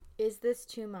Is this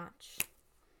too much?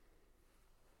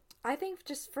 I think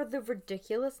just for the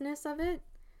ridiculousness of it,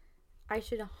 I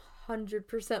should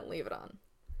 100% leave it on.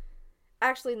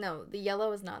 Actually, no, the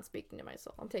yellow is not speaking to my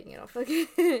soul. I'm taking it off.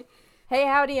 Okay. Hey,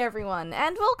 howdy everyone,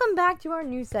 and welcome back to our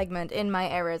new segment in My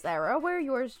Era's Era, where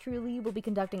yours truly will be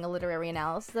conducting a literary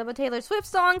analysis of a Taylor Swift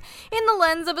song in the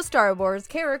lens of a Star Wars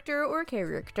character or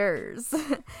characters.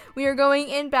 We are going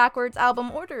in backwards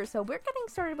album order, so we're getting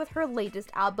started with her latest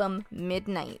album,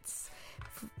 Midnights.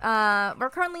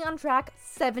 We're currently on track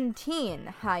 17,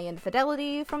 High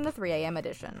Infidelity, from the 3am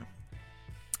edition.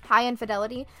 High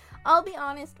Infidelity, I'll be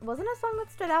honest, wasn't a song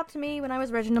that stood out to me when I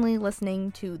was originally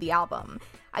listening to the album.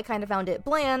 I kind of found it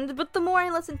bland, but the more I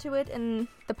listened to it and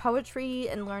the poetry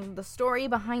and learned the story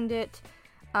behind it,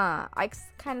 I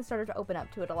kind of started to open up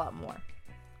to it a lot more.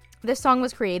 This song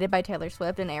was created by Taylor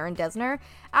Swift and Aaron Dessner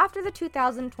after the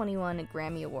 2021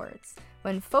 Grammy Awards,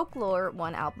 when Folklore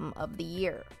won Album of the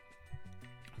Year.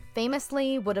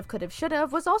 Famously, Would've, Could've,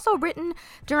 Should've was also written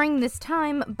during this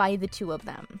time by the two of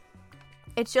them.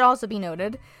 It should also be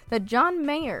noted that John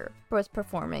Mayer was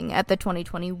performing at the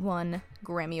 2021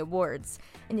 Grammy Awards,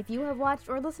 and if you have watched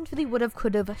or listened to the Would've,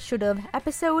 Could've, Should've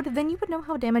episode, then you would know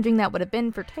how damaging that would have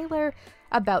been for Taylor,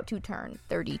 about to turn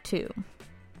 32.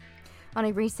 On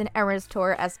a recent Eras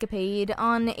Tour escapade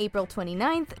on April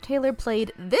 29th, Taylor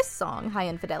played this song, High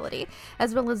Infidelity,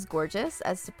 as well as Gorgeous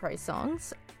as surprise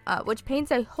songs, which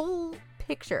paints a whole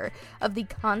picture of the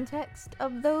context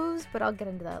of those, but I'll get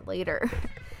into that later.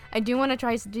 I do want to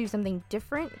try to do something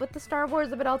different with the Star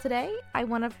Wars of it all today. I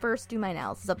want to first do my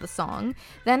analysis of the song,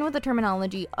 then with the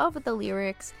terminology of the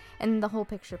lyrics and the whole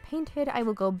picture painted, I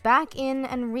will go back in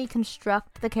and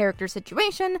reconstruct the character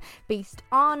situation based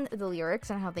on the lyrics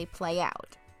and how they play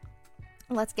out.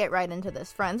 Let's get right into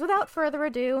this, friends. Without further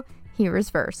ado, here is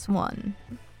verse 1.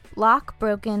 Lock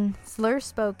broken, slur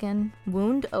spoken,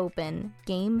 wound open,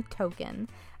 game token.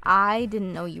 I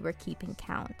didn't know you were keeping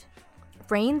count.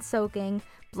 Rain soaking,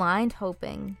 blind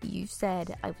hoping, you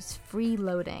said I was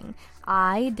freeloading.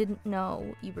 I didn't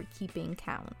know you were keeping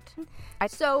count.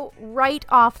 So, right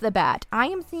off the bat, I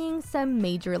am seeing some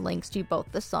major links to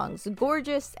both the songs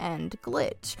Gorgeous and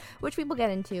Glitch, which we will get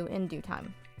into in due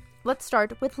time. Let's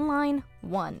start with line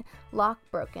 1, lock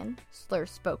broken, slur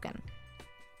spoken.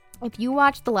 If you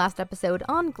watched the last episode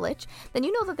on Glitch, then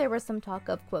you know that there was some talk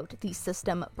of, quote, the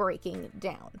system breaking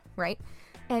down, right?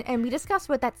 And we discussed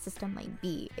what that system might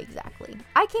be exactly.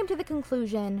 I came to the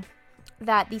conclusion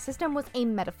that the system was a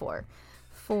metaphor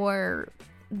for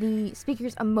the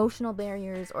speaker's emotional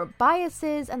barriers or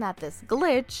biases, and that this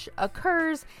glitch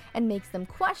occurs and makes them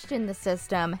question the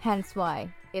system, hence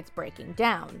why it's breaking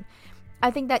down. I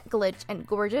think that Glitch and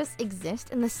Gorgeous exist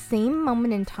in the same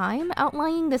moment in time,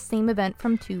 outlining the same event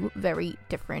from two very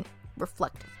different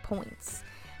reflective points.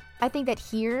 I think that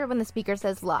here, when the speaker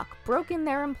says lock broken,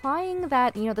 they're implying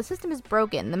that, the system is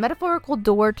broken. The metaphorical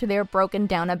door to their broken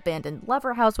down abandoned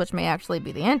lover house, which may actually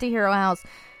be the anti-hero house,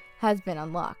 has been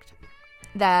unlocked.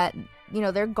 That,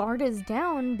 their guard is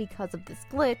down because of this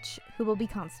glitch, who will be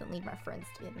constantly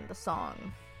referenced in the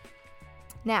song.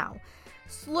 Now,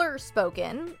 slur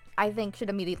spoken, I think, should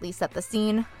immediately set the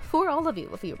scene for all of you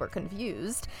if you were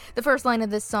confused. The first line of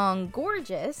this song,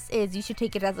 Gorgeous, is you should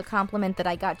take it as a compliment that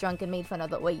I got drunk and made fun of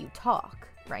the way you talk,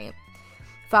 right?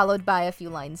 Followed by a few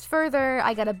lines further,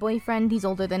 I got a boyfriend, he's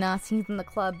older than us, he's in the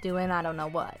club doing I don't know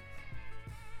what.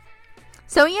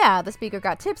 So yeah, the speaker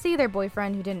got tipsy, their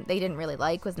boyfriend, who they didn't really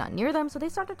like, was not near them, so they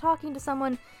started talking to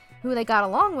someone who they got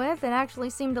along with and actually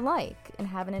seemed to like and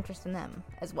have an interest in them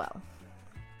as well.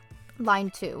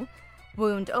 Line 2,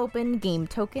 wound open, game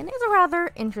token, is a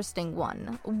rather interesting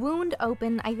one. Wound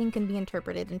open, I think, can be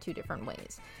interpreted in two different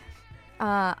ways.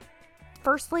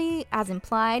 Firstly, as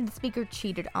implied, the speaker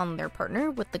cheated on their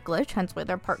partner with the glitch, hence why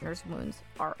their partner's wounds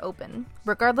are open.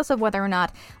 Regardless of whether or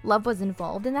not love was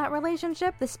involved in that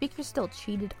relationship, the speaker still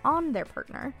cheated on their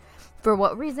partner. For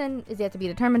what reason is yet to be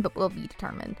determined, but will be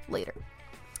determined later.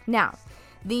 Now,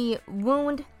 the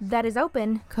wound that is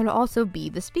open could also be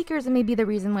the speakers and maybe the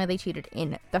reason why they cheated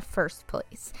in the first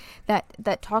place.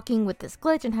 That talking with this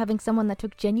glitch and having someone that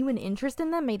took genuine interest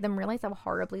in them made them realize how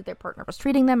horribly their partner was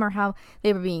treating them or how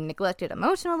they were being neglected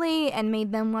emotionally and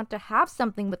made them want to have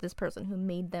something with this person who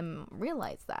made them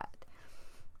realize that.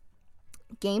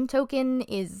 Game token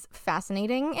is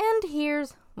fascinating, and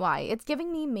here's why. It's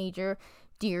giving me major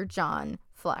Dear John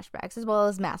flashbacks, as well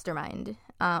as Mastermind.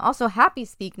 Also, Happy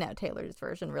Speak Now Taylor's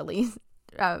version release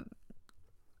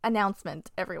announcement,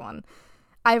 everyone.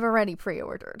 I've already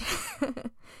pre-ordered.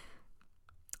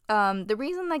 The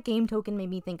reason that game token made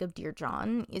me think of Dear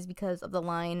John is because of the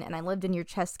line, and I lived in your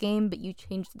chess game, but you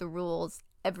changed the rules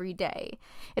every day.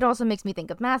 It also makes me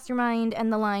think of Mastermind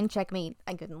and the line, checkmate,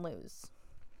 I couldn't lose.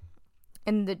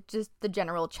 And the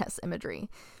general chess imagery.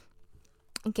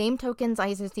 Game tokens I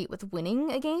associate with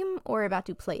winning a game or about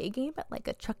to play a game at like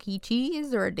a Chuck E.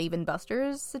 Cheese or a Dave &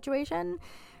 Buster's situation.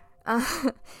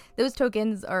 Those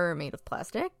tokens are made of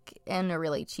plastic and are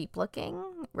really cheap looking,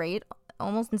 right?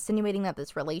 Almost insinuating that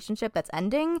this relationship that's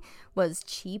ending was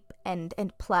cheap and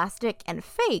plastic and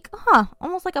fake.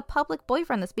 Almost like a public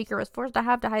boyfriend the speaker was forced to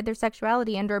have to hide their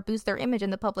sexuality and or boost their image in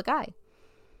the public eye.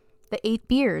 The 8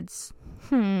 beards.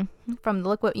 From the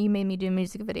Look What You Made Me Do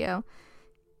music video.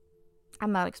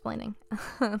 I'm not explaining.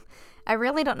 I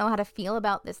really don't know how to feel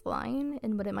about this line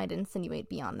and what it might insinuate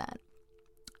beyond that.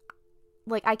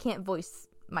 Like, I can't voice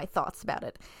my thoughts about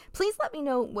it. Please let me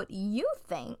know what you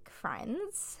think,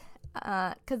 friends.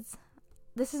 Because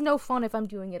this is no fun if I'm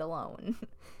doing it alone.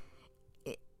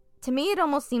 To me, it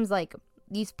almost seems like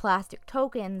these plastic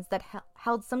tokens that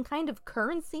held some kind of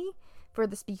currency for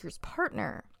the speaker's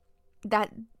partner.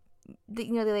 That,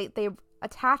 they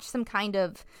attach some kind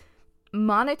of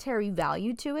monetary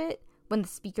value to it when the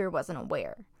speaker wasn't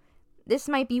aware. This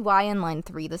might be why in line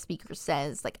 3 the speaker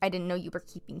says, like, I didn't know you were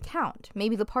keeping count.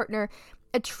 Maybe the partner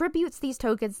attributes these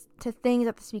tokens to things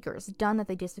that the speaker has done that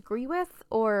they disagree with,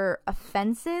 or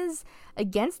offenses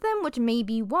against them, which they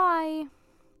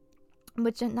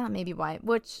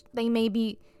may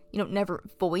be, never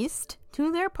voiced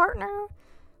to their partner,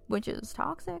 which is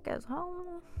toxic as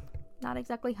hell, not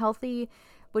exactly healthy,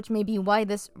 which may be why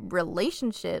this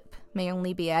relationship may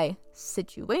only be a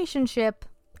situationship,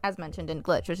 as mentioned in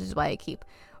Glitch, which is why I keep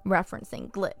referencing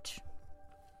Glitch.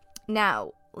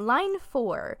 Now, line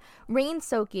 4, rain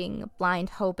soaking, blind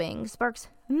hoping, sparks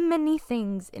many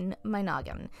things in my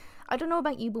noggin. I don't know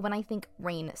about you, but when I think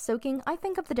rain soaking, I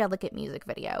think of the Delicate music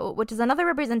video, which is another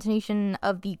representation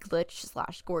of the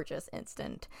Glitch/Gorgeous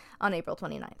instant on April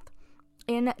 29th.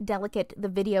 In Delicate, the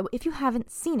video, if you haven't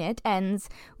seen it, ends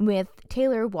with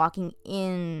Taylor walking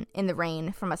in the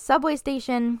rain from a subway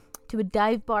station to a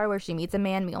dive bar where she meets a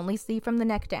man we only see from the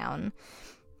neck down,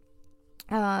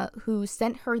 who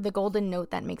sent her the golden note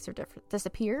that makes her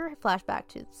disappear. Flashback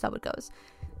to So It Goes.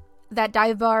 That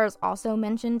dive bar is also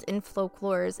mentioned in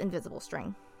Folklore's Invisible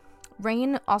String.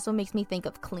 Rain also makes me think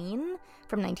of Clean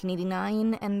from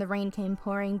 1989, and the rain came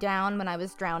pouring down when I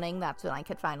was drowning, that's when I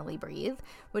could finally breathe,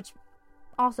 which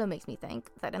also makes me think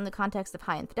that in the context of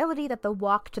High Infidelity, that the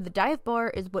walk to the dive bar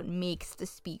is what makes the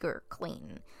speaker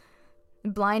clean.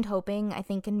 Blind hoping, I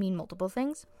think, can mean multiple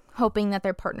things. Hoping that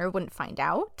their partner wouldn't find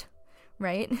out,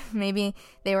 right? Maybe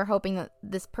they were hoping that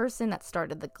this person that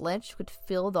started the glitch would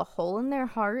fill the hole in their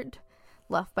heart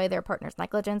left by their partner's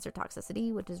negligence or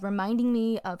toxicity, which is reminding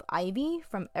me of Ivy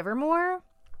from Evermore.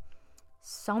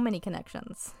 So many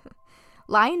connections.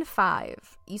 Line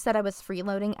 5, you said I was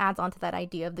freeloading, adds on to that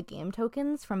idea of the game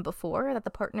tokens from before, that the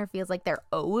partner feels like they're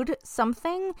owed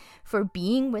something for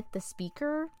being with the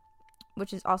speaker,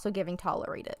 which is also giving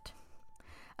tolerated.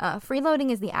 Freeloading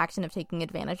is the action of taking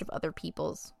advantage of other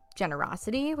people's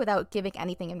generosity without giving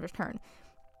anything in return,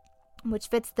 which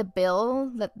fits the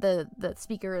bill that the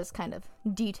speaker is kind of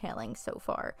detailing so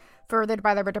far, furthered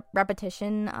by the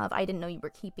repetition of I didn't know you were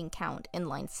keeping count in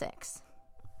line 6.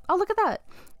 Oh, look at that.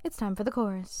 It's time for the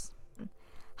chorus.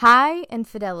 High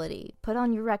Infidelity, put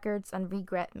on your records and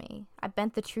regret me. I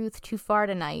bent the truth too far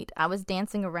tonight. I was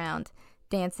dancing around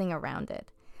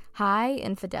it. High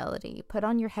Infidelity, put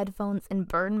on your headphones and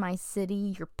burn my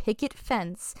city. Your picket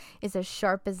fence is as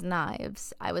sharp as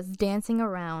knives. I was dancing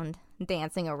around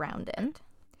it.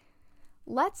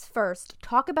 Let's first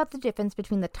talk about the difference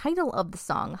between the title of the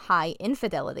song, High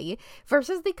Infidelity,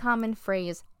 versus the common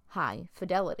phrase, high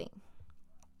fidelity.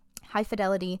 High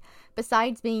fidelity,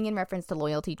 besides being in reference to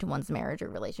loyalty to one's marriage or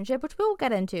relationship, which we'll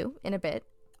get into in a bit,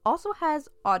 also has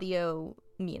audio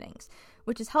meanings,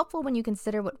 which is helpful when you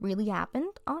consider what really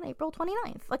happened on April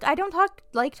 29th. Like, I don't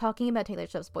like talking about Taylor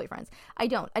Swift's boyfriends. I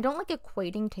don't like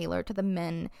equating Taylor to the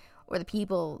men or the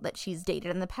people that she's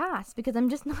dated in the past, because I'm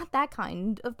just not that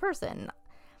kind of person.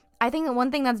 I think that one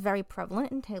thing that's very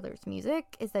prevalent in Taylor's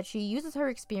music is that she uses her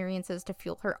experiences to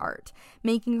fuel her art,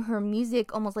 making her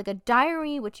music almost like a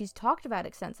diary, which she's talked about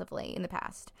extensively in the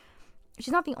past.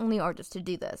 She's not the only artist to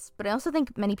do this, but I also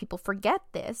think many people forget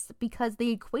this because they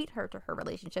equate her to her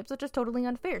relationships, which is totally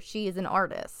unfair. She is an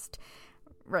artist,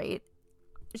 right?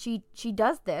 She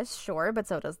does this, sure, but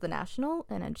so does The National,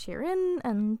 and Ed Sheeran,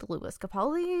 and Louis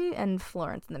Capaldi, and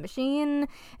Florence and the Machine,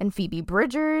 and Phoebe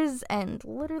Bridgers, and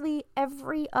literally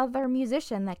every other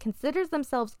musician that considers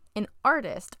themselves an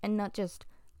artist and not just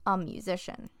a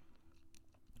musician,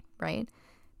 right?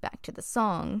 Back to the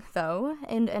song, though,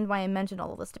 and why I mentioned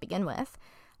all of this to begin with.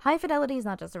 High fidelity is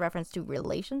not just a reference to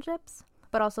relationships,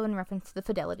 but also in reference to the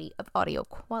fidelity of audio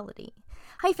quality.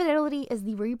 High fidelity is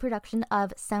the reproduction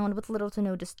of sound with little to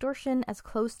no distortion as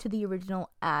close to the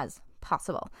original as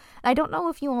possible. And I don't know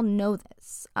if you all know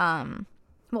this.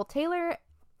 Well, Taylor,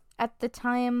 at the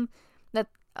time that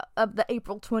of the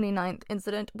April 29th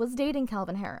incident, was dating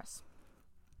Calvin Harris.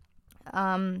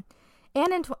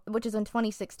 Which is in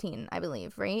 2016, I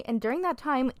believe, right? And during that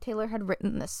time, Taylor had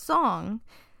written this song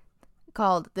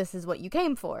called This Is What You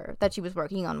Came For that she was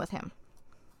working on with him.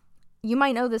 You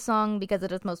might know this song because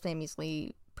it is most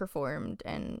famously performed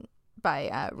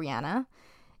by Rihanna.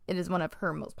 It is one of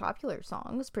her most popular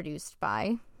songs, produced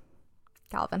by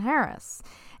Calvin Harris.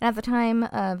 And at the time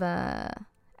of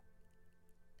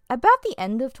about the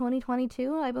end of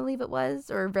 2022, I believe it was,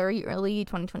 or very early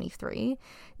 2023,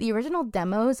 the original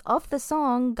demos of the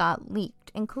song got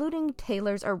leaked, including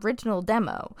Taylor's original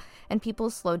demo, and people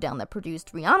slowed down the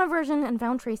produced Rihanna version and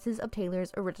found traces of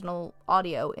Taylor's original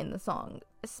audio in the song,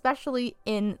 especially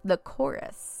in the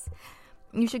chorus.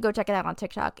 You should go check it out on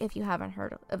TikTok if you haven't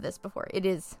heard of this before. It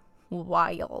is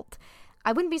wild.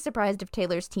 I wouldn't be surprised if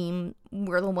Taylor's team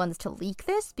were the ones to leak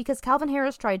this, because Calvin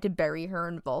Harris tried to bury her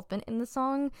involvement in the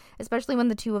song, especially when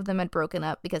the two of them had broken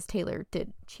up because Taylor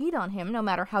did cheat on him, no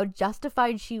matter how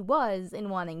justified she was in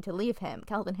wanting to leave him.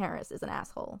 Calvin Harris is an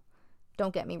asshole.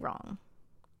 Don't get me wrong.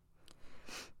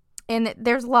 And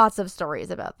there's lots of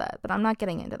stories about that, but I'm not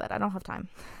getting into that. I don't have time.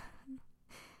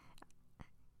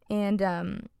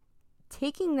 And,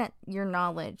 taking that your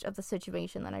knowledge of the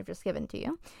situation that I've just given to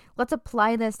you, let's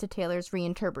apply this to Taylor's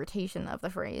reinterpretation of the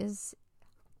phrase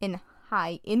in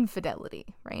high infidelity,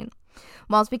 right?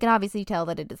 Whilst we can obviously tell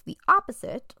that it is the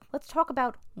opposite, let's talk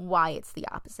about why it's the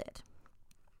opposite.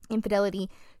 Infidelity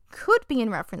could be in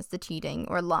reference to cheating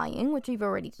or lying, which we've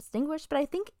already distinguished, but I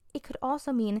think it could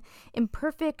also mean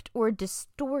imperfect or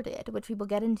distorted, which we will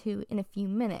get into in a few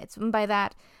minutes. And by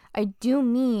that, I do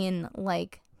mean,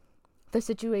 like, the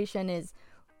situation is,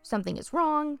 something is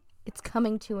wrong, it's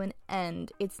coming to an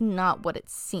end, it's not what it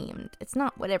seemed, it's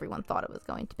not what everyone thought it was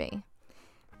going to be.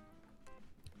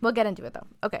 We'll get into it though.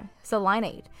 Okay, so line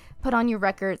 8. Put on your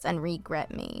records and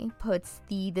regret me puts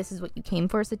the this is what you came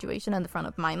for situation on the front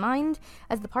of my mind,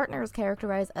 as the partner is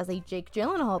characterized as a Jake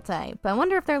Gyllenhaal type. I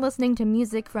wonder if they're listening to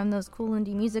music from those cool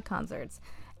indie music concerts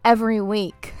every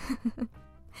week.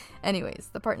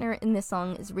 Anyways, the partner in this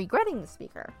song is regretting the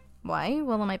speaker. Why?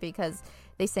 Well, it might be because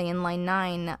they say in line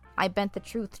 9, I bent the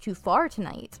truth too far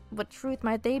tonight. What truth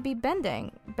might they be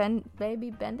bending?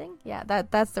 Baby bending? Yeah,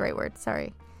 that's the right word.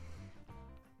 Sorry.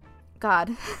 God.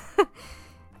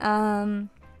 You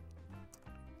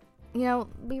know,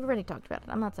 we've already talked about it.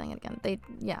 I'm not saying it again.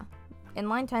 In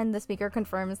line 10, the speaker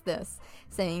confirms this,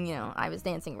 saying, you know, I was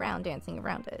dancing around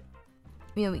it.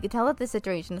 You know, we could tell that this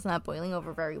situation is not boiling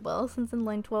over very well, since in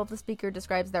line 12, the speaker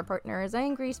describes their partner as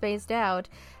angry, spaced out,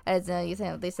 as,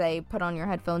 they say, put on your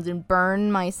headphones and burn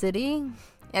my city.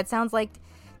 It sounds like,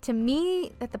 to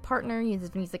me, that the partner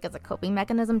uses music as a coping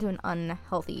mechanism to an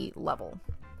unhealthy level.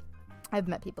 I've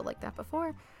met people like that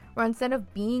before, where instead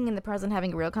of being in the present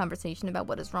having a real conversation about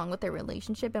what is wrong with their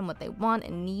relationship and what they want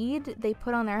and need, they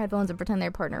put on their headphones and pretend their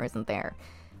partner isn't there,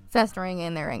 festering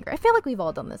in their anger. I feel like we've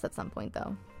all done this at some point,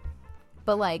 though.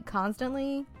 But, like,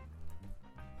 constantly,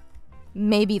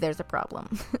 maybe there's a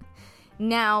problem.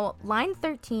 Now, line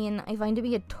 13, I find to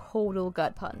be a total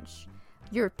gut punch.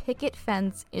 Your picket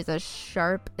fence is as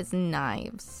sharp as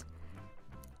knives.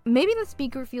 Maybe the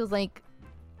speaker feels like...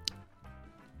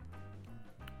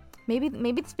 Maybe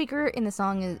the speaker in the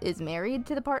song is married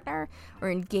to the partner,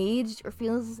 or engaged, or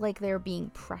feels like they're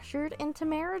being pressured into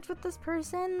marriage with this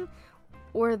person,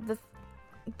 or the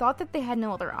thought that they had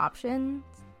no other options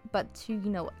but to, you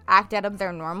know, act out of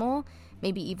their normal,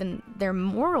 maybe even their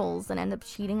morals, and end up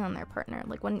cheating on their partner.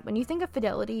 Like, when you think of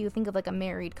fidelity, you think of, like, a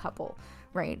married couple,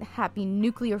 right? Happy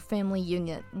nuclear family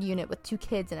unit with 2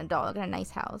 kids and a dog and a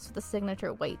nice house with a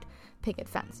signature white picket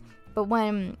fence. But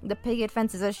when the picket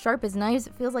fence is as sharp as knives,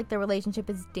 it feels like the relationship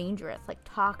is dangerous, like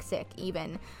toxic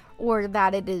even, or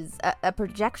that it is a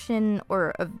projection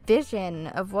or a vision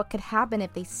of what could happen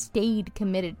if they stayed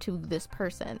committed to this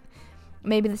person.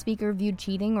 Maybe the speaker viewed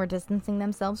cheating or distancing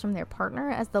themselves from their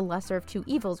partner as the lesser of 2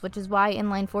 evils, which is why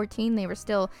in line 14 they were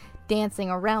still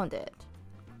dancing around it.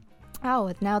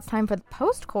 Oh, now it's time for the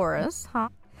post-chorus, huh?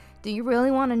 Do you really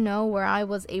want to know where I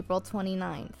was April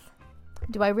 29th?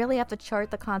 Do I really have to chart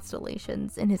the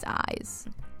constellations in his eyes?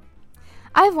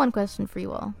 I have one question for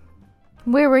you all.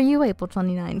 Where were you April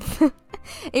 29th?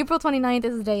 April 29th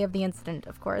is the day of the incident,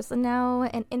 of course, and now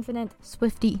an infinite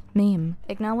Swiftie meme,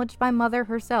 acknowledged by Mother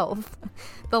herself.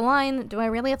 The line, "Do I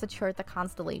really have to chart the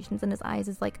constellations in his eyes?"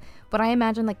 is like what I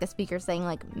imagine like the speaker saying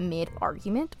like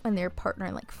mid-argument when their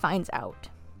partner like finds out.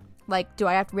 Like, do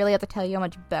I really have to tell you how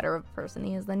much better of a person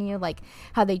he is than you? Like,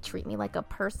 how they treat me like a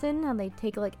person? How they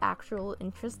take like actual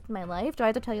interest in my life? Do I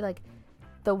have to tell you like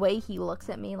the way he looks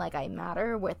at me like I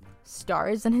matter with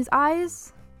stars in his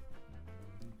eyes?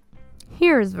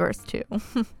 Here's verse 2.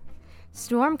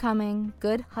 Storm coming,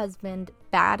 good husband,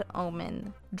 bad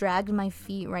omen, dragged my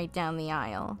feet right down the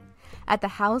aisle. At the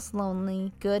house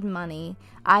lonely, good money,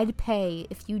 I'd pay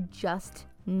if you just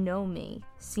know me.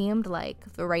 Seemed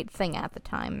like the right thing at the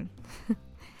time.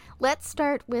 Let's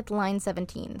start with line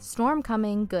 17. Storm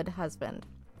coming, good husband.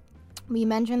 We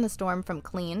mentioned the storm from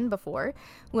Clean before,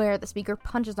 where the speaker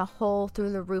punches a hole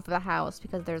through the roof of the house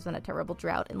because there's been a terrible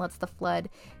drought and lets the flood,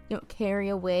 carry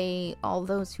away all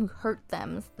those who hurt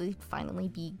them so they finally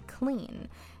be clean.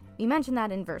 We mentioned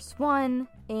that in verse 1,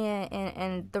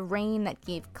 and the rain that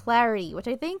gave clarity, which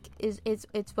I think is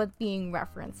what's being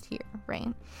referenced here,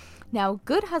 right? Now,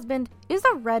 good husband is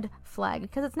a red flag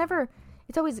because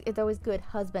it's always good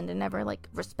husband and never like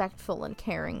respectful and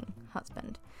caring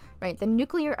husband. Right, the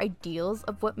nuclear ideals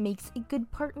of what makes a good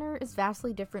partner is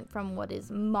vastly different from what is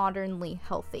modernly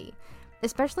healthy,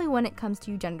 especially when it comes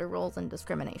to gender roles and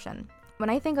discrimination.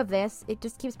 When I think of this, it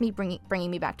just keeps me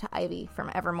bringing me back to Ivy from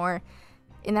Evermore.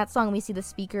 In that song, we see the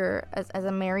speaker as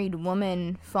a married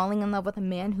woman falling in love with a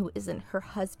man who isn't her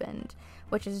husband,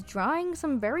 which is drawing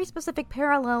some very specific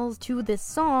parallels to this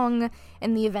song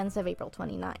and the events of April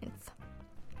 29th.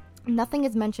 Nothing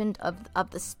is mentioned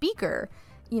of the speaker,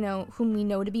 whom we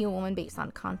know to be a woman based on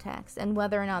context, and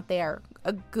whether or not they are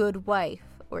a good wife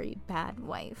or a bad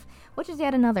wife, which is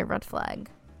yet another red flag.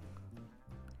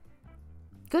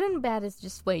 Good and bad is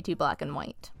just way too black and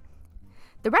white.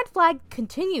 The red flag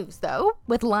continues, though,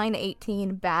 with line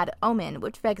 18, bad omen,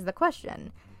 which begs the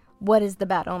question, what is the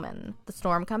bad omen? The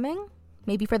storm coming?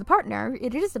 Maybe for the partner,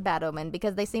 it is a bad omen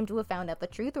because they seem to have found out the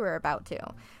truth or are about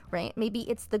to, right? Maybe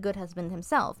it's the good husband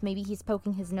himself. Maybe he's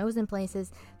poking his nose in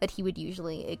places that he would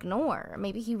usually ignore.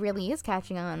 Maybe he really is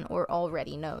catching on or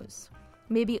already knows.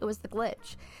 Maybe it was the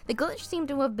glitch. The glitch seemed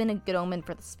to have been a good omen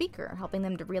for the speaker, helping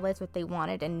them to realize what they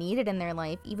wanted and needed in their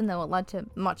life, even though it led to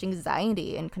much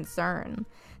anxiety and concern.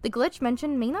 The glitch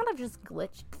mentioned may not have just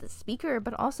glitched the speaker,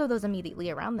 but also those immediately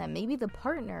around them. Maybe the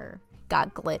partner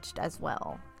got glitched as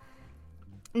well.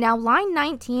 Now, line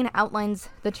 19 outlines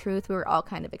the truth we were all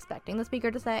kind of expecting the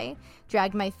speaker to say.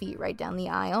 Dragged my feet right down the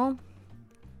aisle.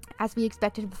 As we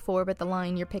expected before with the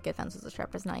line, your picket fence was as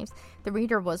sharp as knives, the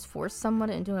reader was forced somewhat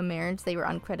into a marriage they were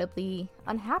incredibly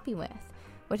unhappy with,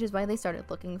 which is why they started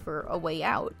looking for a way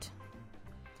out.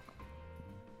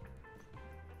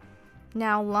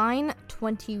 Now, line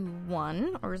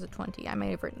 21, or is it 20? I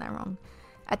may have written that wrong.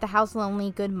 At the house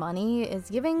lonely, good money is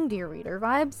giving Dear Reader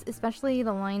vibes, especially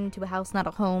the line to a house not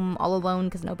a home, all alone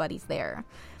because nobody's there.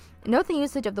 Note the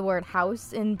usage of the word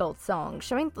house in both songs,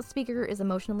 showing that the speaker is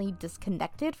emotionally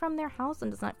disconnected from their house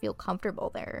and does not feel comfortable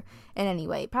there in any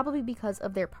way, probably because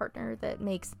of their partner that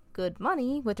makes good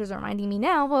money, which is reminding me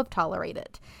now of Tolerate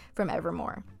It from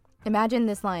Evermore. Imagine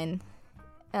this line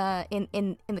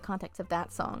in the context of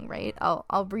that song, right?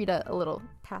 I'll read a little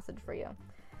passage for you.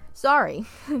 Sorry.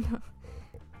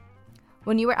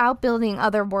 When you were out building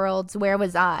other worlds, where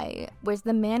was I? Where's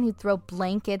the man who'd throw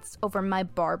blankets over my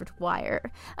barbed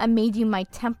wire? I made you my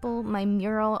temple, my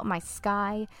mural, my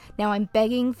sky. Now I'm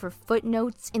begging for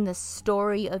footnotes in the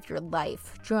story of your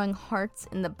life, drawing hearts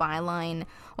in the byline,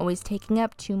 always taking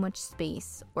up too much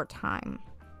space or time.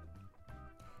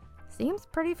 Seems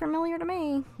pretty familiar to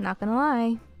me, not gonna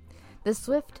lie. The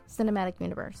Swift cinematic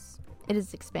universe. It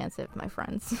is expansive, my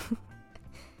friends.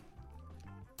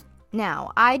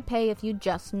 Now, I'd pay if you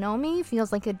just know me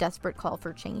feels like a desperate call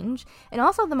for change, and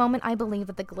also the moment I believe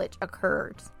that the glitch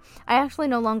occurred. I actually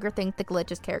no longer think the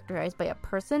glitch is characterized by a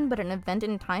person, but an event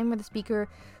in time where the speaker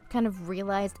kind of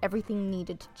realized everything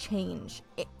needed to change.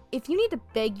 If you need to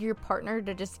beg your partner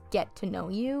to just get to know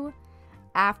you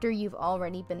after you've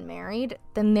already been married,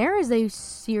 then there is a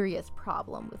serious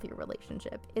problem with your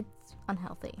relationship. It's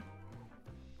unhealthy.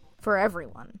 For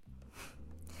everyone.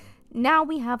 Now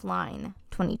we have line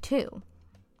 22.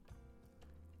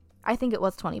 I think it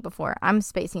was 20 before. I'm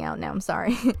spacing out now, I'm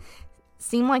sorry.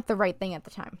 Seemed like the right thing at the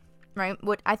time, right?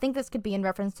 I think this could be in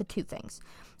reference to two things.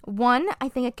 One, I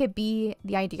think it could be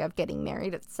the idea of getting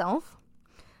married itself.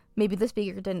 Maybe the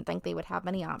speaker didn't think they would have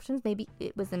many options. Maybe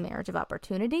it was a marriage of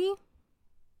opportunity.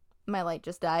 my light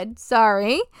just died.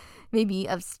 Sorry. Maybe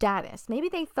of status. Maybe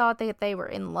they thought that they were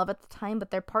in love at the time,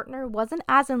 but their partner wasn't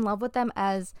as in love with them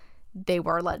as they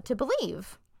were led to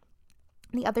believe.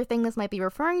 The other thing this might be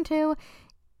referring to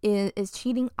is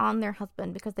cheating on their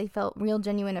husband because they felt real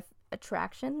genuine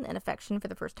attraction and affection for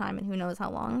the first time in who knows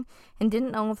how long, and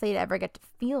didn't know if they'd ever get to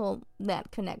feel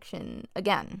that connection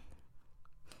again.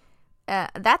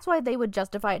 That's why they would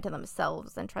justify it to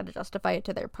themselves and try to justify it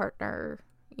to their partner,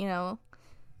 you know.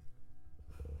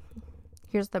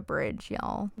 Here's the bridge,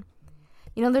 y'all.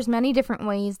 You know, there's many different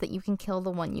ways that you can kill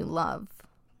the one you love.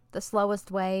 The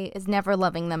slowest way is never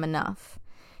loving them enough.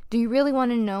 Do you really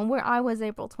want to know where I was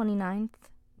April 29th?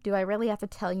 Do I really have to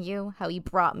tell you how he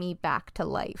brought me back to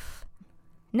life?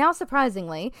 Now,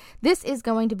 surprisingly, this is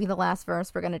going to be the last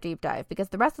verse we're going to deep dive, because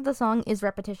the rest of the song is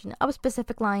repetition of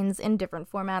specific lines in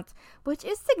different formats, which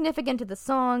is significant to the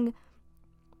song,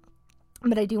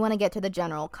 but I do want to get to the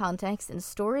general context and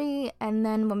story, and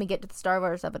then when we get to the Star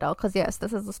Wars of it all, because yes,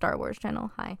 this is the Star Wars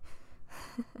channel, hi.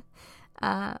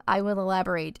 I will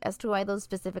elaborate as to why those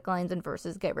specific lines and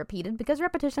verses get repeated, because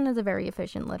repetition is a very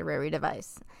efficient literary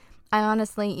device. I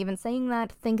honestly, even saying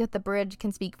that, think that the bridge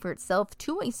can speak for itself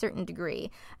to a certain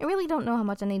degree. I really don't know how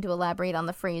much I need to elaborate on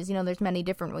the phrase, you know, there's many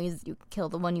different ways you can kill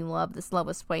the one you love. The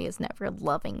slowest way is never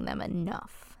loving them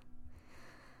enough.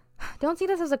 Don't see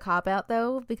this as a cop-out,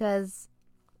 though, because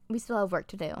we still have work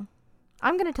to do.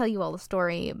 I'm going to tell you all the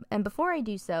story, and before I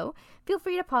do so, feel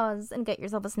free to pause and get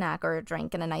yourself a snack or a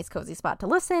drink and a nice cozy spot to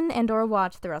listen and or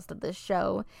watch the rest of this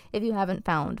show if you haven't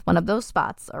found one of those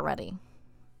spots already.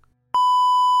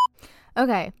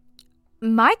 Okay,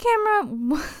 my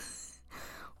camera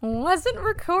wasn't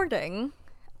recording.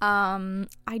 I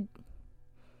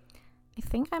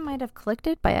think I might have clicked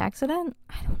it by accident.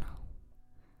 I don't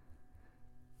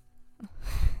know.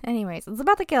 Anyways, it's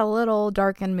about to get a little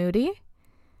dark and moody.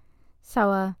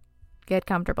 So, get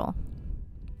comfortable.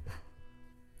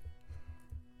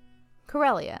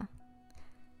 Corellia,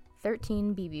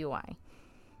 13 BBY.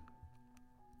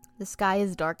 The sky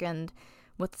is darkened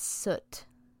with soot.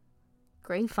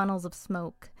 Gray funnels of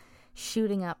smoke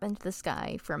shooting up into the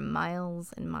sky for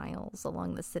miles and miles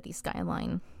along the city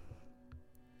skyline.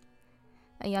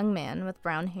 A young man with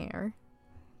brown hair,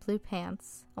 blue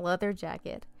pants, a leather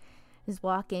jacket, is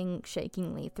walking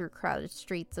shakingly through crowded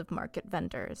streets of market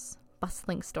vendors,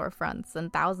 bustling storefronts,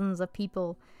 and thousands of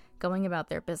people going about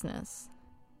their business,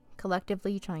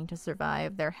 collectively trying to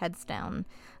survive, their heads down,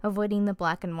 avoiding the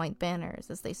black and white banners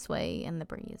as they sway in the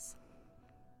breeze.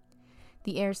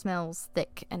 The air smells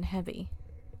thick and heavy,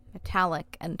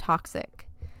 metallic and toxic.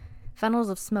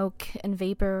 Funnels of smoke and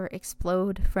vapor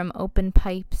explode from open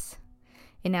pipes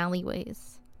in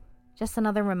alleyways. Just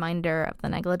another reminder of the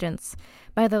negligence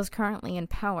by those currently in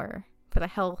power for the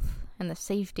health and the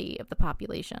safety of the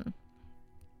population.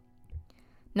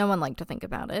 No one liked to think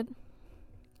about it.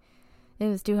 It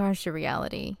was too harsh a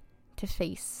reality to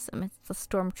face amidst the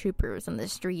stormtroopers in the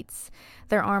streets,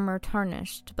 their armor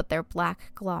tarnished, but their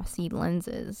black, glossy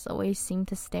lenses always seemed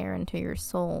to stare into your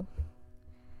soul,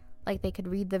 like they could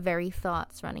read the very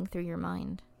thoughts running through your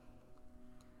mind.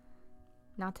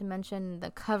 Not to mention the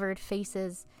covered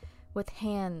faces with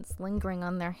hands lingering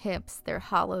on their hips, their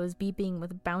hollows beeping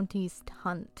with bounties to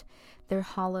hunt, their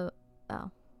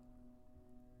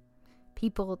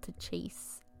people to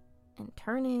chase and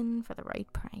turn in for the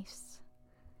right price.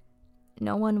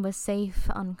 No one was safe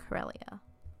on Corellia.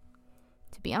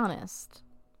 To be honest,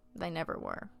 they never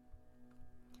were.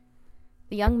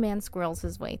 The young man squirrels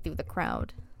his way through the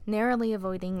crowd, narrowly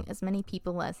avoiding as many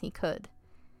people as he could.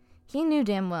 He knew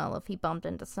damn well if he bumped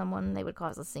into someone, they would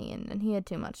cause a scene, and he had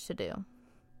too much to do.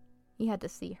 He had to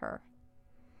see her.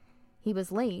 He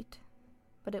was late,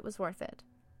 but it was worth it.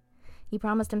 He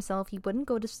promised himself he wouldn't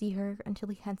go to see her until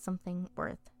he had something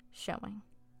worth showing.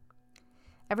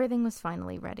 Everything was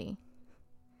finally ready.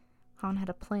 Han had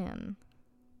a plan.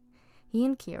 He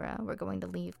and Kira were going to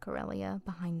leave Corellia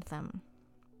behind them.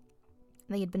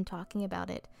 They had been talking about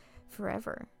it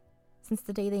forever, since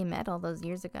the day they met all those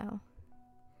years ago.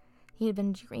 He had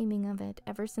been dreaming of it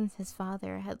ever since his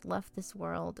father had left this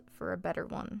world for a better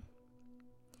one.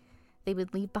 They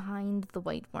would leave behind the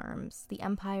White Worms, the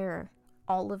Empire,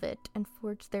 all of it, and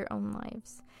forge their own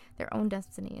lives, their own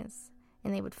destinies,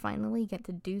 and they would finally get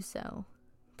to do so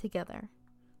together,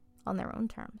 on their own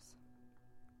terms.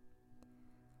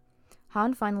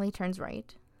 Han finally turns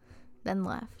right, then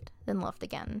left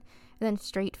again, and then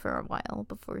straight for a while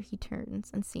before he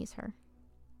turns and sees her.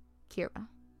 Kira.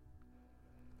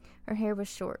 Her hair was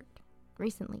short,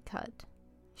 recently cut.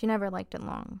 She never liked it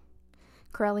long.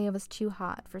 Corellia was too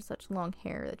hot for such long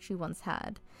hair that she once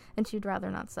had, and she'd rather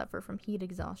not suffer from heat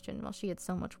exhaustion while she had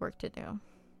so much work to do.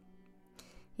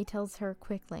 He tells her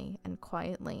quickly and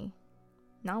quietly,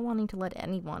 not wanting to let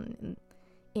anyone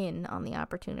in on the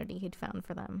opportunity he'd found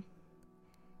for them.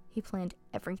 He planned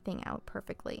everything out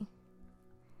perfectly.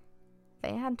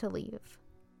 They had to leave.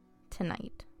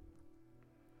 Tonight.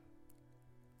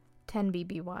 10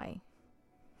 BBY.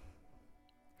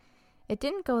 It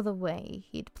didn't go the way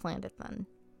he'd planned it then,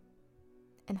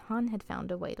 and Han had found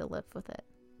a way to live with it.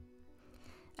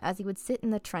 As he would sit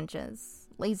in the trenches,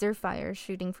 laser fire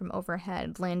shooting from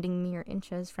overhead, landing mere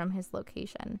inches from his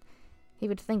location, he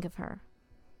would think of her.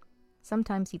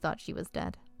 Sometimes he thought she was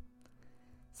dead.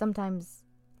 Sometimes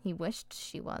he wished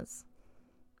she was.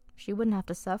 She wouldn't have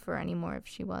to suffer anymore if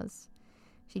she was.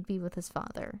 She'd be with his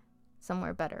father,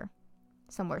 somewhere better,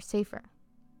 somewhere safer.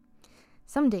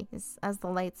 Some days, as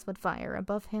the lights would fire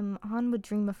above him, Han would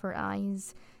dream of her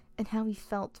eyes and how he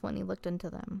felt when he looked into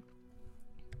them.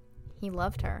 He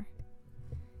loved her.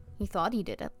 He thought he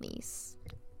did, at least.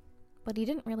 But he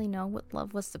didn't really know what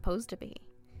love was supposed to be.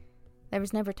 There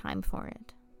was never time for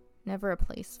it. Never a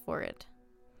place for it.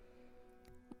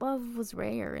 Love was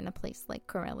rare in a place like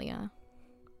Corellia.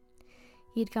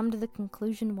 He had come to the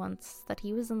conclusion once that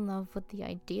he was in love with the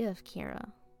idea of Kira,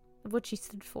 of what she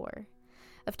stood for,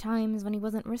 of times when he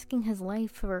wasn't risking his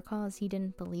life for a cause he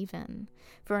didn't believe in,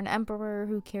 for an emperor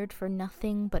who cared for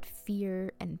nothing but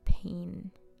fear and pain.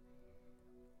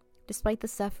 Despite the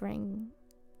suffering,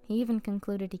 he even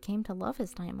concluded he came to love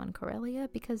his time on Corellia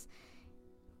because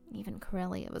even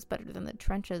Corellia was better than the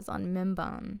trenches on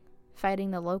Mimban,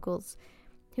 fighting the locals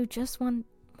who just wanted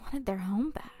their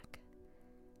home back,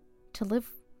 to live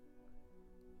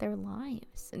their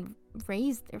lives and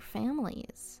raise their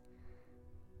families.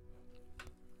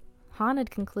 Han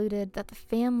had concluded that the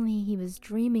family he was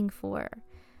dreaming for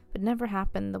would never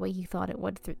happen the way he thought it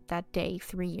would that day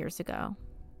 3 years ago.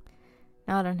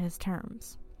 Not on his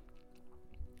terms.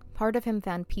 Part of him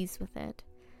found peace with it,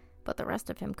 but the rest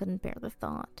of him couldn't bear the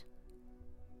thought.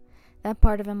 That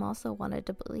part of him also wanted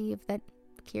to believe that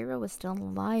Kira was still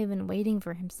alive and waiting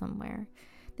for him somewhere,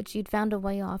 that she'd found a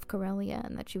way off Corellia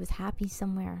and that she was happy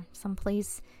somewhere,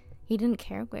 someplace he didn't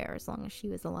care where as long as she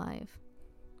was alive.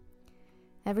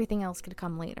 Everything else could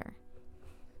come later.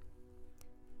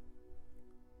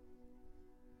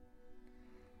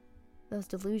 Those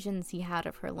delusions he had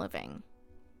of her living,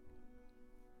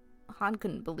 Han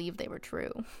couldn't believe they were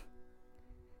true.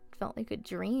 It felt like a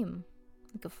dream,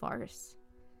 like a farce.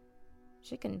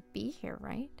 She couldn't be here,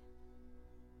 right?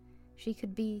 She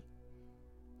couldn't be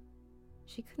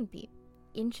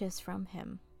inches from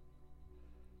him,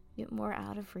 yet more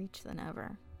out of reach than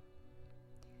ever.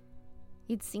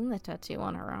 He'd seen the tattoo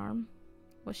on her arm.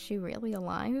 Was she really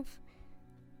alive?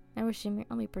 Or was she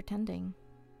merely pretending?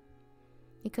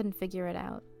 He couldn't figure it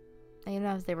out, even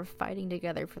as they were fighting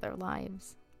together for their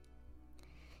lives.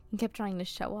 He kept trying to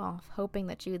show off, hoping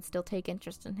that she would still take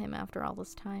interest in him after all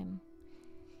this time.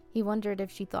 He wondered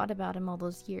if she thought about him all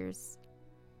those years.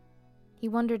 He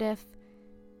wondered if,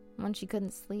 when she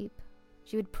couldn't sleep,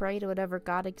 she would pray to whatever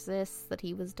god exists that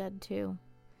he was dead too,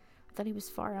 or that he was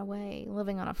far away,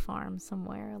 living on a farm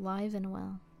somewhere, alive and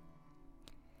well.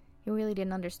 He really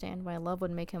didn't understand why love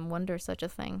would make him wonder such a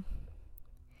thing.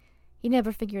 He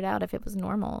never figured out if it was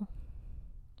normal.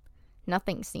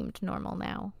 Nothing seemed normal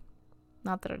now.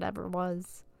 Not that it ever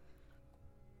was.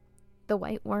 The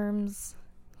White Worms,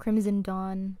 Crimson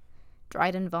Dawn,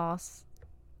 Dryden Voss,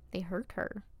 they hurt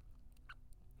her.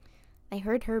 They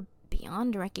hurt her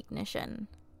beyond recognition.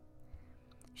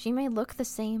 She may look the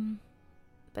same,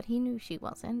 but he knew she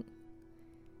wasn't.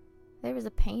 There was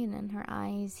a pain in her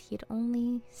eyes he had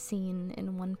only seen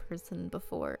in one person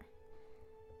before,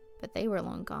 but they were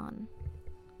long gone.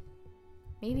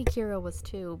 Maybe Kira was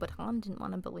too, but Han didn't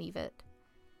want to believe it.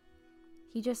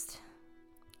 He just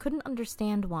couldn't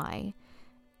understand why,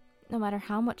 no matter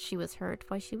how much she was hurt,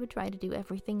 why she would try to do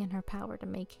everything in her power to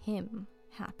make him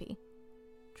happy.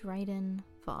 Dryden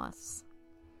Voss.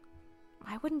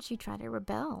 Why wouldn't she try to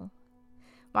rebel?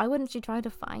 Why wouldn't she try to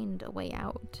find a way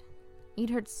out? He'd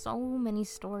heard so many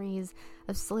stories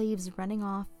of slaves running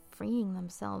off, freeing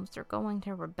themselves, or going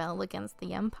to rebel against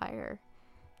the Empire.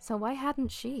 So why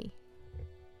hadn't she?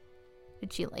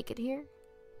 Did she like it here?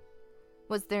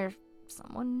 Was there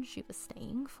someone she was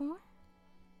staying for?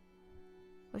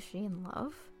 Was she in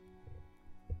love?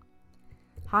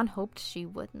 Han hoped she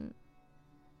wouldn't.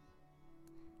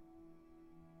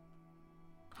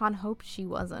 Han hoped she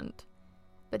wasn't.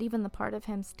 But even the part of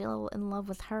him still in love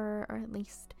with her, or at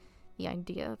least the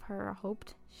idea of her,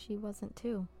 hoped she wasn't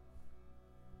too.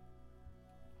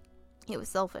 It was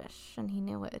selfish, and he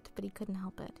knew it, but he couldn't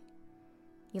help it.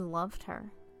 He loved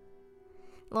her.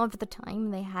 Loved the time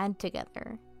they had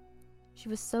together. She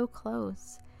was so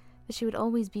close, but she would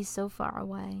always be so far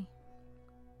away.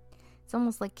 It's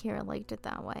almost like Kira liked it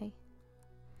that way.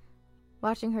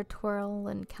 Watching her twirl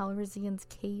in Calrissian's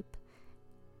cape,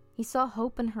 he saw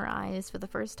hope in her eyes for the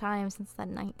first time since that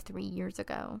night 3 years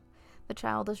ago. The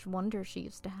childish wonder she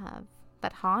used to have,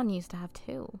 that Han used to have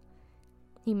too.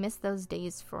 He missed those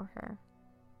days for her.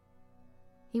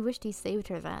 He wished he saved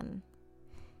her then.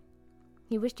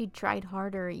 He wished he'd tried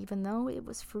harder, even though it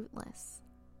was fruitless.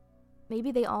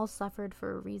 Maybe they all suffered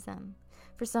for a reason,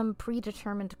 for some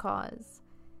predetermined cause.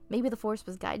 Maybe the Force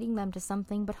was guiding them to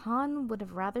something, but Han would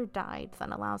have rather died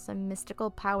than allow some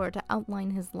mystical power to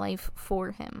outline his life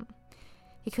for him.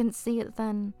 He couldn't see it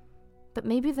then, but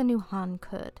maybe the new Han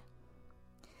could.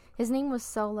 His name was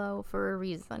Solo for a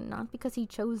reason, not because he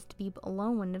chose to be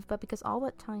alone, but because all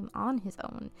that time on his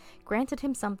own granted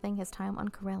him something his time on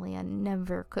Corellia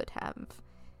never could have.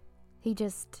 He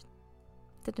just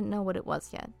didn't know what it was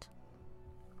yet.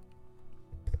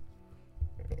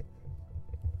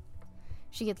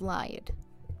 She had lied.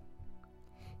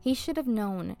 He should have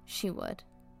known she would,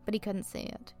 but he couldn't see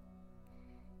it.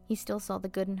 He still saw the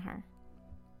good in her.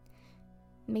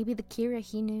 Maybe the Kira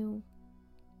he knew,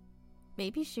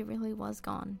 maybe she really was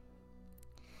gone.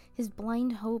 His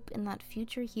blind hope in that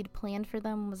future he'd planned for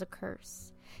them was a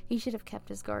curse. He should have kept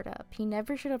his guard up. He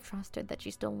never should have trusted that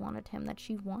she still wanted him, that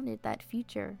she wanted that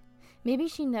future. Maybe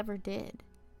she never did.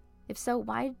 If so,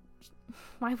 why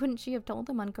wouldn't she have told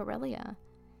him on Corellia?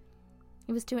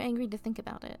 He was too angry to think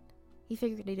about it. He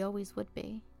figured he always would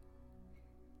be.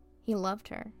 He loved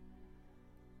her.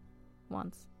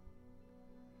 Once.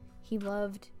 He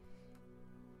loved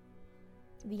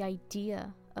the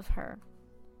idea of her.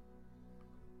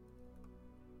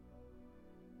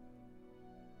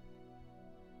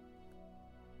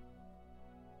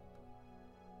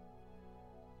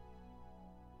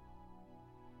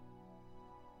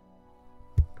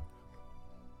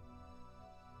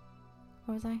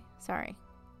 What was I? Sorry.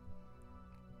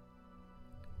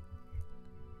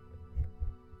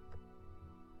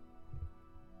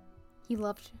 He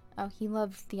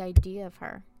loved the idea of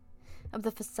her, of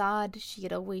the facade she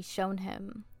had always shown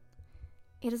him.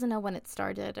 He doesn't know when it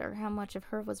started or how much of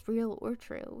her was real or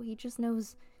true. He just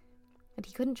knows that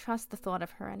he couldn't trust the thought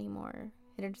of her anymore.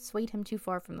 It had swayed him too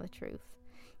far from the truth.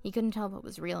 He couldn't tell what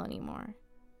was real anymore.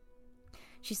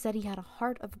 She said he had a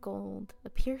heart of gold, a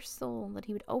pure soul, that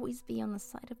he would always be on the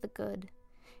side of the good,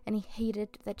 and he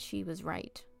hated that she was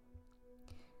right.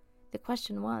 The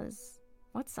question was,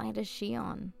 what side is she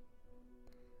on?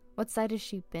 What side has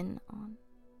she been on?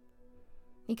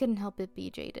 He couldn't help but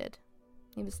be jaded.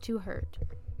 He was too hurt,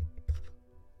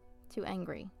 too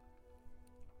angry.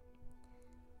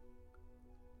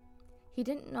 He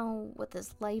didn't know what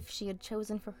this life she had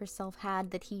chosen for herself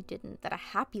had that he didn't, that a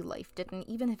happy life didn't,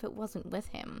 even if it wasn't with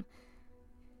him.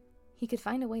 He could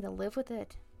find a way to live with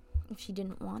it if she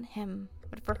didn't want him,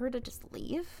 but for her to just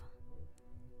leave?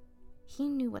 He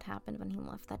knew what happened when he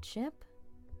left that ship.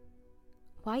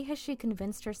 Why has she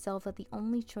convinced herself that the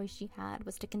only choice she had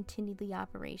was to continue the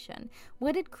operation?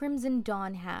 What did Crimson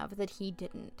Dawn have that he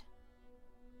didn't?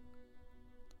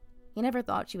 He never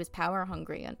thought she was power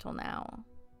hungry until now.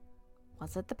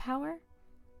 Was it the power?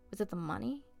 Was it the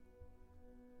money?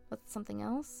 Was it something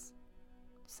else?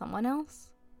 Someone else?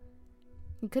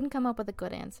 He couldn't come up with a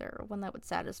good answer, one that would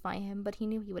satisfy him, but he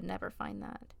knew he would never find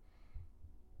that.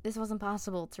 This wasn't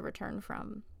possible to return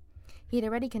from. He had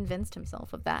already convinced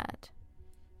himself of that.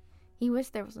 He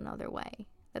wished there was another way,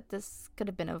 that this could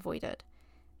have been avoided,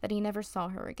 that he never saw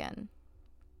her again.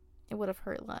 It would have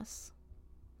hurt less.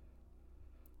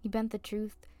 He bent the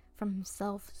truth from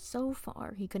himself so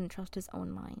far he couldn't trust his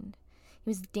own mind. He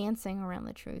was dancing around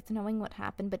the truth, knowing what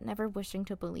happened but never wishing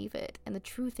to believe it. And the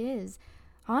truth is,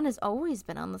 Han has always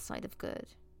been on the side of good.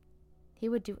 He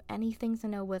would do anything to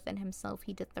know within himself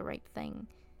he did the right thing.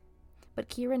 But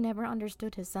Kira never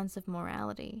understood his sense of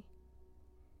morality.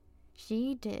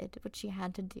 She did what she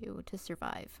had to do to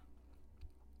survive.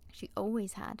 She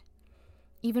always had.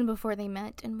 Even before they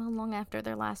met and well long after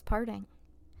their last parting.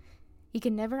 He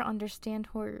could never understand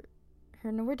her,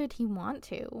 nor did he want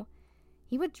to.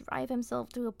 He would drive himself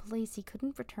to a place he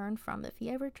couldn't return from if he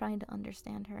ever tried to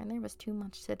understand her, and there was too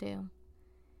much to do.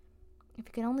 If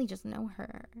he could only just know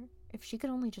her, if she could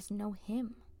only just know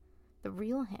him, the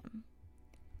real him.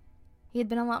 He had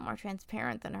been a lot more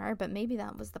transparent than her, but maybe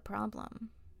that was the problem.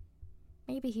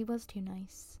 Maybe he was too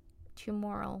nice, too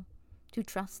moral, too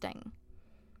trusting.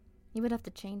 He would have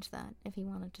to change that if he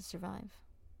wanted to survive.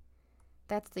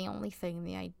 That's the only thing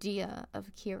the idea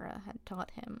of Kira had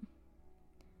taught him.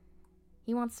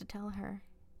 He wants to tell her.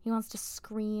 He wants to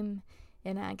scream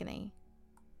in agony.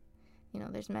 You know,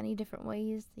 there's many different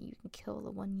ways that you can kill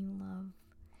the one you love.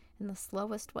 And the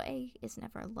slowest way is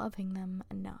never loving them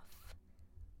enough.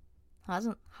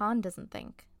 Han doesn't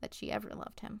think that she ever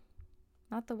loved him.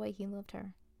 Not the way he loved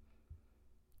her.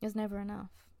 It was never enough.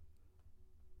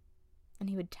 And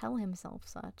he would tell himself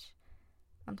such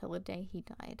until the day he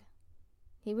died.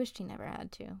 He wished he never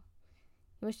had to.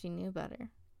 He wished he knew better.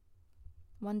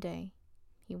 One day,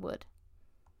 he would.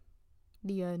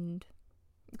 The end.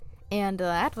 And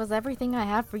that was everything I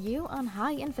have for you on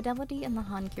High Infidelity and the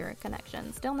Han-Kira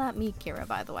connection. Still not me, Kira,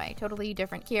 by the way. Totally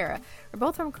different Kira. We're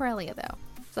both from Corellia, though.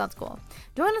 So that's cool.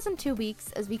 Join us in 2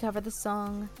 weeks as we cover the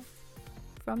song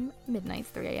from Midnight's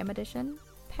 3 a.m. edition,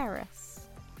 Paris,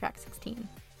 track 16.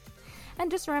 And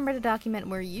just remember to document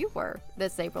where you were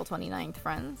this April 29th,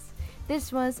 friends.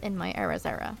 This was In My Era's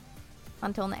Era.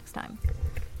 Until next time.